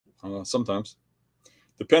Sometimes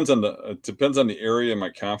depends on the it depends on the area, my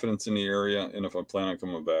confidence in the area, and if I plan on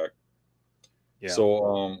coming back. Yeah. So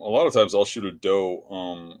a lot of times I'll shoot a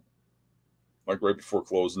doe like right before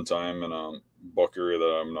closing time in a buck area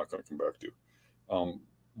that I'm not going to come back to.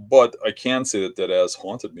 But I can say that that has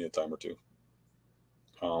haunted me a time or two.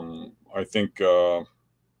 I think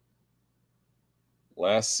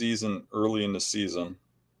last season, early in the season,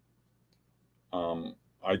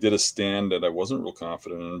 I did a stand that I wasn't real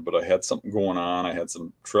confident in, but I had something going on. I had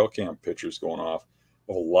some trail cam pictures going off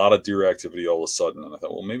of a lot of deer activity all of a sudden. And I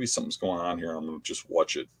thought, well, maybe something's going on here. I'm going to just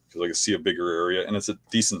watch it because I can see a bigger area and it's a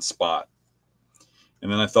decent spot.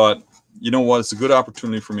 And then I thought, you know what? It's a good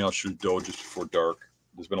opportunity for me. I'll shoot doe just before dark.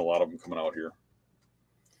 There's been a lot of them coming out here.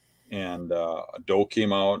 And a doe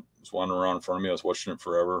came out, was wandering around in front of me. I was watching it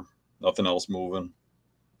forever. Nothing else moving.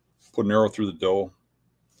 Put an arrow through the doe.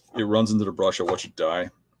 It runs into the brush. I watch it die.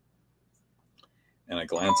 And I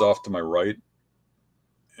glance off to my right,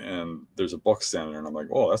 and there's a buck standing there. And I'm like,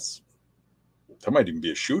 oh, that might even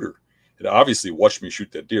be a shooter. It obviously watched me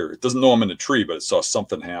shoot that deer. It doesn't know I'm in the tree, but it saw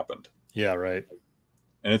something happened. Yeah, right.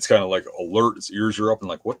 And it's kind of like alert. Its ears are up and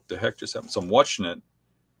like, what the heck just happened? So I'm watching it,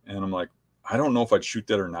 and I'm like, I don't know if I'd shoot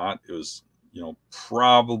that or not. It was,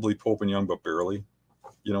 probably Pope and Young, but barely,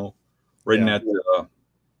 right in Yeah. that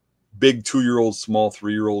big 2-year-old, small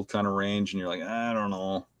 3-year-old kind of range. And you're like, I don't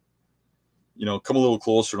know, come a little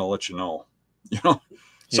closer and I'll let you know,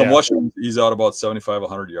 So I'm Yeah. watching him. He's out about 75,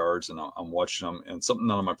 100 yards, and I'm watching him, and something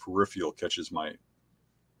on my peripheral catches my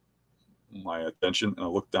attention, and I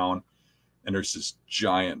look down, and there's this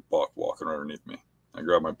giant buck walking right underneath me. I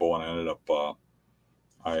grabbed my bow, and I ended up,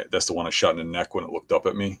 that's the one I shot in the neck when it looked up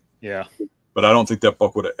at me. Yeah. But I don't think that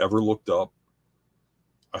buck would have ever looked up.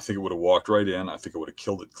 I think it would have walked right in. I think it would have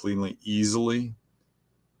killed it cleanly, easily,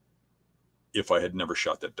 if I had never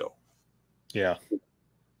shot that doe. Yeah.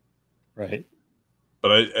 Right.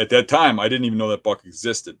 But at that time, I didn't even know that buck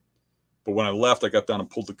existed. But when I left, I got down and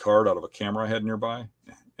pulled the card out of a camera I had nearby,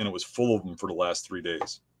 and it was full of them for the last 3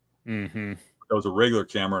 days. Mm-hmm. That was a regular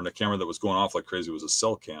camera, and the camera that was going off like crazy was a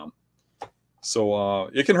cell cam. So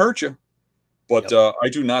it can hurt you, but I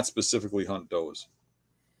do not specifically hunt does.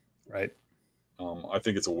 Right. I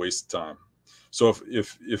think it's a waste of time. So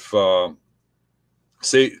if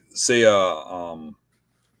say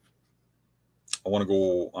I want to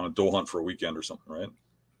go on a doe hunt for a weekend or something, right?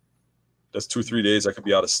 That's 2-3 days. I could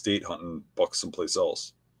be out of state hunting bucks someplace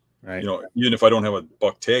else. Right. Even if I don't have a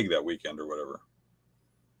buck tag that weekend or whatever.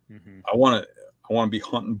 Mm-hmm. I want to be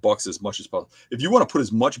hunting bucks as much as possible. If you want to put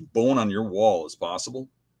as much bone on your wall as possible,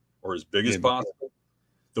 or as big as possible,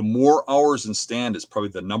 the more hours in stand is probably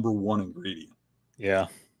the number one ingredient. Yeah.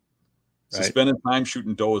 So Right. spending time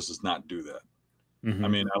shooting does does not do that. Mm-hmm. I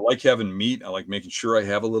mean, I like having meat. I like making sure I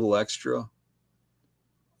have a little extra.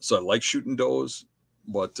 So I like shooting does,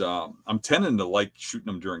 but I'm tending to like shooting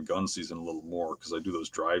them during gun season a little more because I do those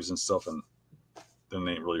drives and stuff, and then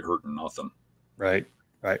they ain't really hurting nothing. Right.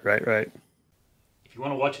 Right. Right. Right. If you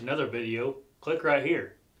want to watch another video, click right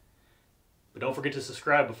here. But don't forget to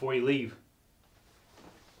subscribe before you leave.